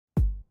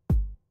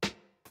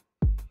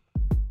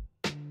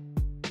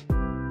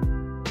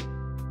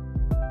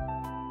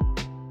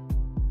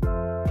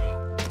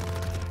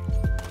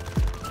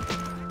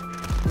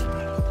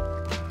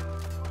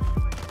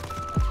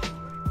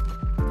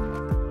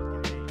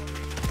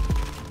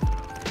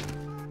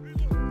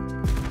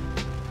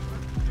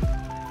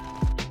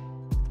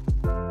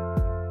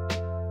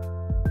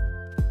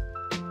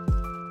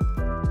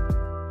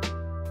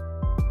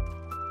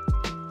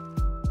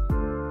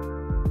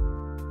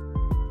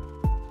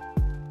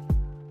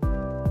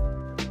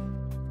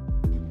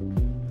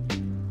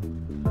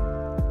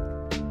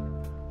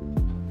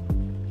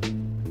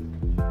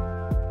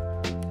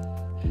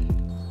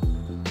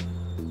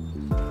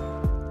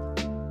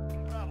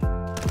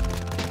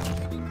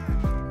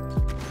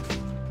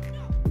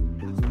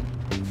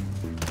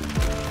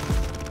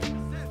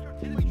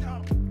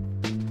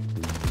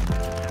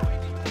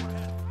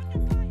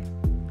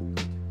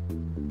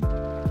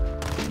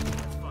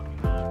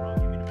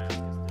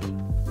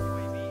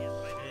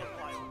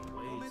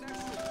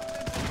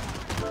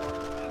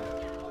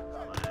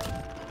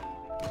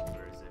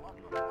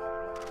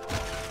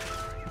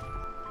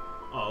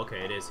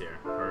face here.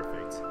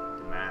 Perfect.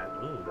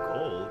 Ooh,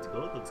 gold.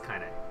 Gold looks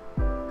kind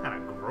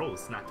of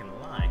gross, not gonna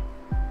lie.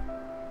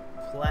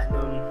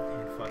 Platinum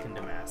and fucking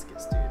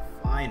Damascus, dude.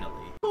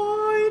 Finally.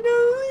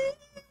 Finally,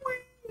 we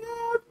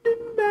have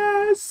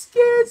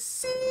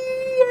Damascus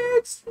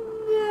CX-9.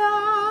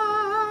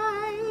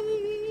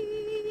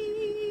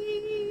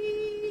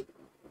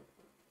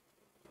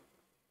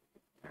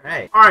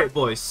 Alright,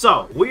 boys,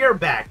 so we are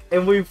back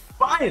and we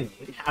finally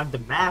have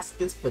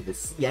Damascus for the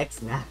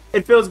CX-9.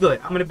 It feels good.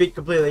 I'm gonna be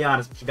completely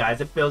honest with you guys.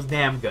 It feels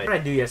damn good. What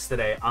did I do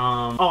yesterday?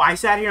 Oh, I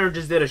sat here and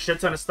just did a shit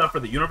ton of stuff for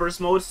the universe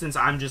mode since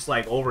I'm just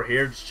like over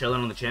here just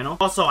chilling on the channel.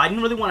 Also, I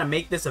didn't really want to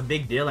make this a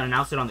big deal and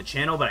announce it on the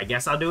channel, but I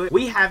guess I'll do it.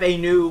 We have a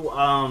new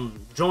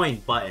join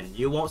button.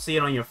 You won't see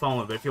it on your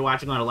phone, but if you're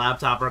watching on a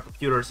laptop or a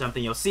computer or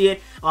something, you'll see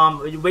it.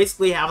 You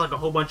basically have like a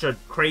whole bunch of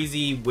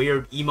crazy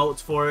weird emotes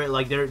for it.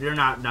 Like they're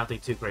not nothing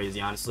too crazy,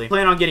 honestly.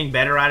 Plan on getting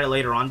better at it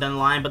later on down the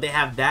line, but they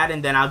have that,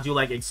 and then I'll do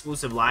like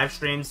exclusive live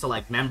streams to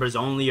like members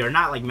only, or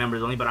not like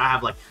members only, but I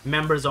have like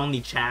members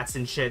only chats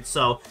and shit.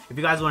 So if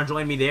you guys want to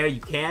join me there,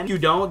 you can. If you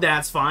don't,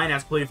 that's fine.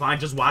 That's completely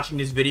fine. Just watching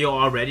this video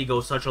already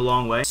goes such a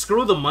long way.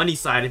 Screw the money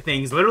side of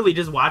things. Literally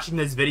just watching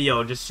this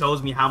video just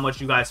shows me how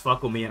much you guys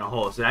fuck with me in a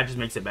whole, so that just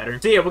makes it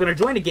better. So yeah, we're gonna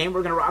join the game.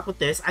 We're gonna rock with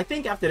this. I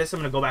think after this I'm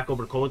gonna go back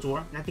over to Cold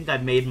War, and I think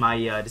I've made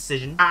my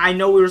decision. I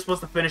know we were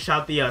supposed to finish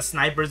out the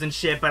snipers and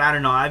shit, but I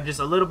don't know. I've just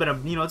a little bit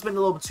of, you know, it's been a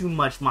little bit too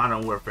much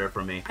Modern Warfare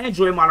for me. I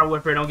enjoy Modern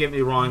Warfare, don't get me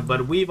wrong,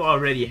 but we've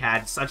already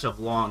had such a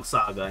long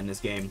saga in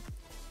this game.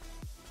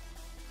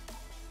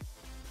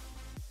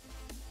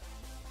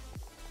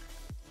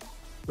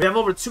 We have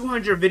over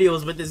 200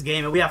 videos with this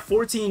game, and we have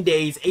 14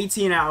 days,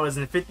 18 hours,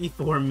 and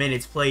 54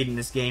 minutes played in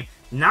this game.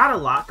 Not a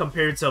lot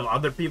compared to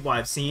other people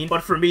I've seen,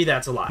 but for me,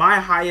 that's a lot. My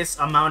highest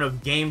amount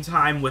of game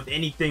time with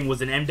anything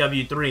was an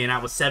MW3, and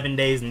that was 7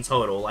 days in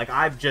total. Like,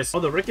 I've just... Oh,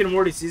 the Rick and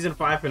Morty Season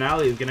 5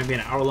 finale is gonna be an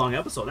hour-long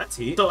episode. That's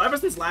heat. So, ever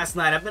since last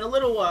night, I've been a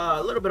little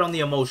bit on the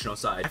emotional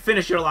side. I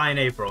finished Your Lie in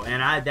April,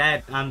 and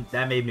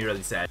that made me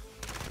really sad.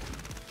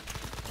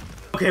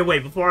 Okay,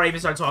 wait, before I even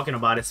start talking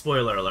about it,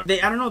 spoiler alert. I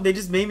don't know, they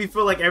just made me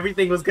feel like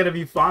everything was gonna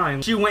be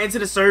fine. She went into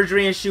the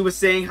surgery and she was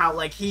saying how,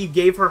 like, he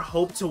gave her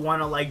hope to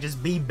want to, like,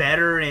 just be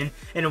better and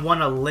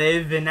want to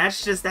live, and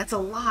that's a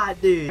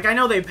lot, dude. Like, I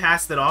know they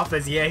passed it off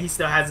as, yeah, he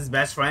still has his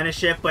best friend and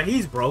shit, but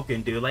he's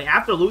broken, dude. Like,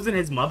 after losing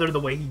his mother the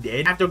way he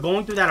did, after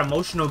going through that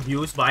emotional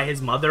abuse by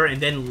his mother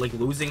and then, like,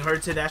 losing her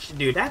to that shit,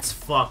 dude, that's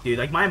fucked, dude.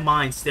 Like, my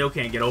mind still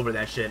can't get over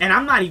that shit. And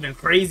I'm not even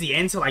crazy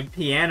into, like,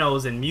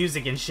 pianos and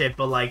music and shit,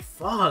 but, like,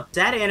 fuck.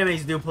 Sad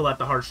animes do pull out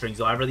the heartstrings,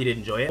 though. I really did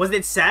enjoy it. Was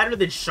it sadder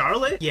than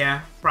Charlotte?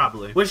 Yeah,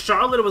 probably. With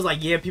Charlotte, it was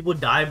like, yeah, people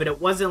died, but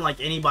it wasn't like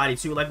anybody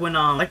too. Like when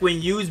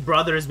Yu's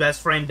brother's best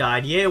friend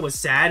died, yeah, it was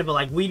sad, but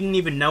like we didn't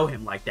even know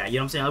him like that. You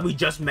know what I'm saying? Like, we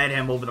just met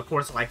him over the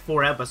course of like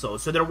 4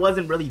 episodes, so there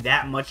wasn't really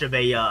that much of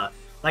a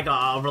like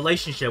a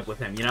relationship with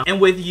him, you know? And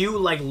with you,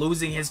 like,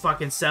 losing his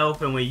fucking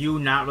self, and with you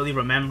not really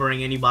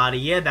remembering anybody,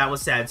 yeah, that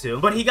was sad too.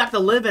 But he got to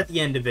live at the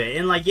end of it.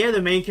 And, like, yeah,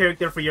 the main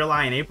character for Your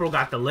Lie in April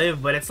got to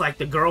live, but it's like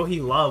the girl he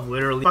loved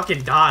literally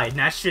fucking died, and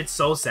that shit's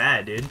so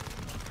sad, dude.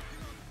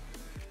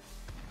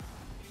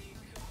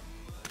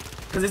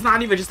 Because it's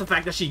not even just the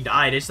fact that she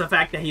died, it's the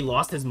fact that he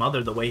lost his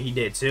mother the way he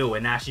did too,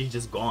 and now she's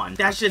just gone.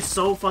 That shit's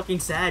so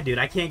fucking sad, dude.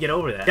 I can't get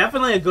over that.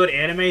 Definitely a good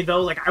anime,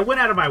 though. Like, I went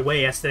out of my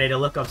way yesterday to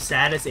look up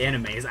saddest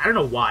animes. I don't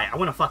know why. I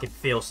want to fucking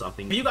feel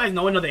something. If you guys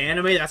know another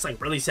anime that's,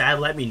 like, really sad,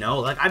 let me know.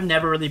 Like, I've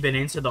never really been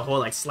into the whole,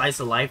 like, slice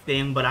of life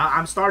thing, but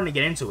I'm starting to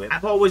get into it.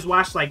 I've always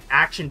watched, like,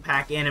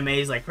 action-packed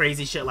animes, like,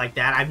 crazy shit like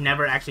that. I've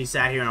never actually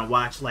sat here and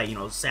watched, like, you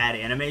know, sad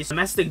animes.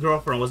 Domestic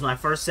Girlfriend was my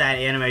first sad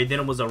anime, then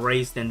it was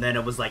erased, and then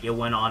it was, like, it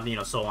went on, you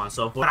know, so on and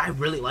so forth. But I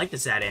really like the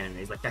sad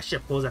animes. Like, that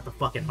shit pulls at the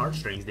fucking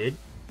heartstrings, dude.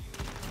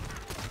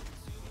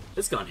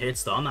 This gun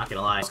hits, though, I'm not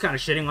gonna lie. I was kind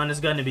of shitting on this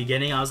gun in the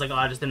beginning. I was like,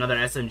 oh, just another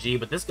SMG,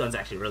 but this gun's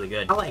actually really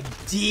good. I, like,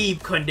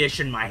 deep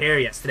conditioned my hair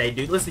yesterday,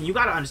 dude. Listen, you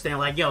gotta understand,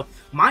 like, yo,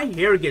 my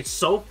hair gets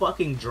so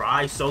fucking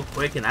dry so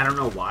quick, and I don't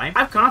know why.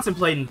 I've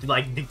contemplated,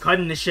 like,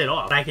 cutting this shit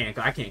off, but I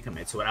can't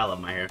commit to it. I love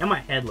my hair. And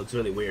my head looks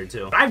really weird,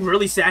 too. But I've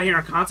really sat here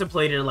and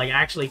contemplated, like,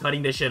 actually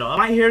cutting this shit off.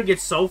 My hair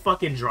gets so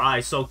fucking dry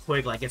so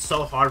quick, like, it's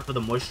so hard for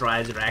the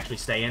moisturizer to actually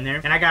stay in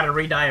there. And I gotta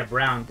re-dye it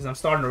brown, because I'm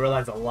starting to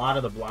realize a lot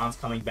of the blonde's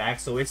coming back,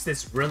 so it's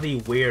this really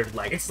weird,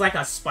 like, it's like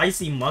a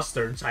spicy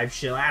mustard type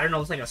shit. I don't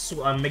know, it's like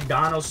a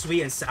McDonald's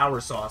sweet and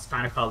sour sauce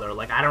kind of color.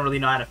 Like, I don't really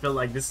know how to feel.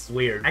 Like, this is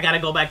weird. I gotta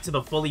go back to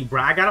the fully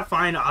brown. I gotta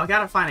find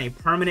a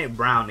permanent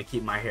brown to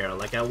keep my hair.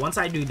 Like, once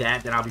I do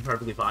that, then I'll be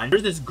perfectly fine.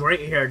 There's this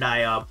great hair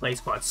dye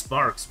place called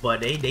Sparks, but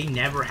they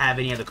never have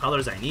any of the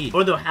colors I need.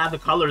 Or they'll have the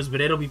colors,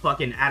 but it'll be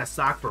fucking out of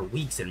stock for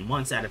weeks and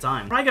months at a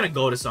time. I'm probably gonna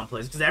go to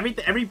someplace, because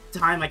every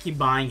time I keep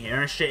buying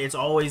hair and shit, it's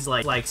always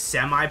like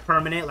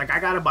semi-permanent. Like, I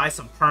gotta buy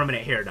some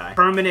permanent hair dye.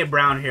 Permanent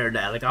brown hair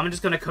dye. Like, Like, I'm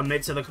just gonna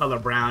commit to the color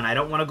brown. I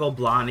don't want to go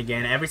blonde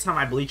again. Every time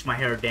I bleach my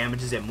hair, it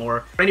damages it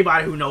more. For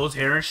anybody who knows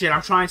hair and shit,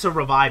 I'm trying to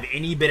revive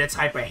any bit of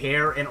type of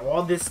hair, and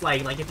all this,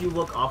 like if you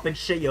look up and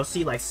shit, you'll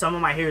see like some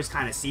of my hair is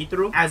kind of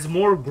see-through. As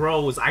more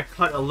grows, I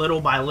cut a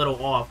little by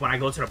little off when I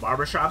go to the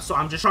barbershop. So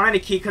I'm just trying to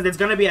keep, because it's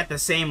gonna be at the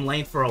same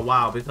length for a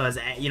while, because,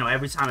 you know,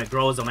 every time it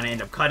grows, I'm gonna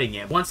end up cutting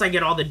it. Once I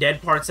get all the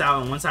dead parts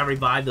out, and once I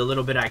revive the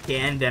little bit I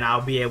can, then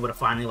I'll be able to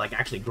finally like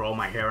actually grow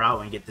my hair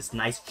out and get this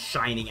nice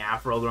shining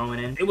afro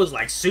growing in. It was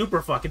like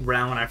super fucking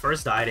brown when I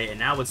first dyed it, and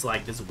now it's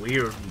like this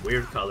weird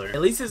color.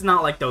 At least it's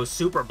not like those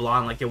super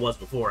blonde like it was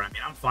before. I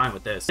mean, I'm fine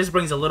with this. This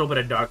brings a little bit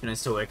of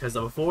darkness to it, because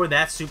before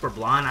that super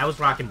blonde, I was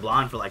rocking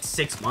blonde for like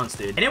 6 months,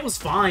 dude. And it was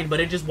fine, but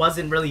it just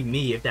wasn't really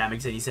me, if that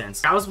makes any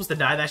sense. I was supposed to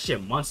dye that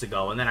shit months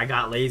ago, and then I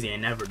got lazy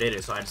and never did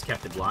it, so I just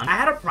kept it blonde. I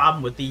had a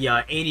problem with the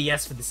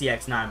ADS for the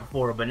CX-9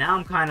 before, but now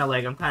I'm kind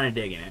of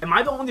digging it. Am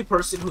I the only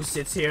person who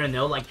sits here and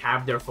they'll like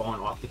have their phone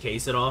off the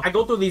case at all? I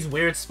go through these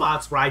weird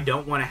spots where I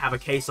don't want to have a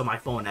case on my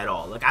phone at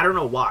all. Like, I don't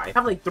know why. I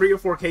have like 3 or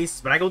 4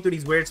 cases, but I go through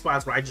these weird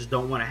spots where I just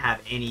don't want to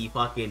have any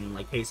fucking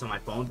like case on my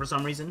phone for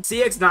some reason.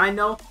 CX-9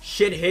 though,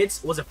 shit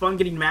hits. Was it fun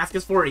getting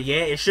Damascus for it?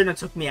 Yeah, it shouldn't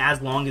have took me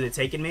as long as it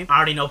taken me. I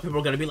already know people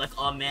are gonna be like,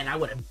 oh man, I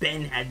would have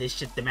been had this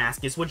shit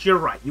Damascus, which you're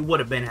right, you would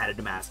have been had a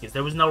Damascus.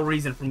 There was no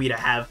reason for me to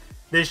have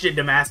this shit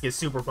Damascus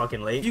super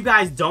fucking late. If you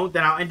guys don't,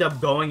 then I'll end up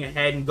going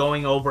ahead and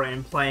going over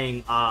and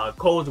playing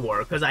Cold War,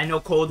 because I know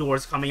Cold War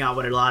is coming out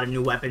with a lot of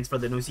new weapons for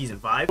the new Season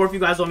 5. Or if you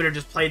guys want me to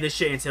just play this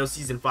shit until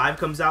Season 5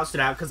 comes out, so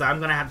that, because I'm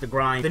gonna have to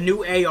grind the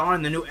new AR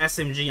and the new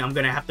SMG, I'm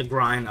gonna have to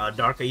grind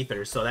Dark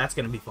Aether, so that's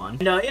gonna be fun.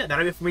 And yeah,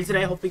 that'll be it for me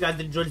today. Hope you guys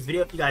did enjoy this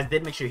video. If you guys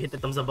did, make sure you hit the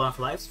thumbs up button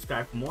for life,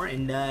 subscribe for more,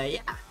 and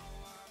yeah,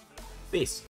 peace.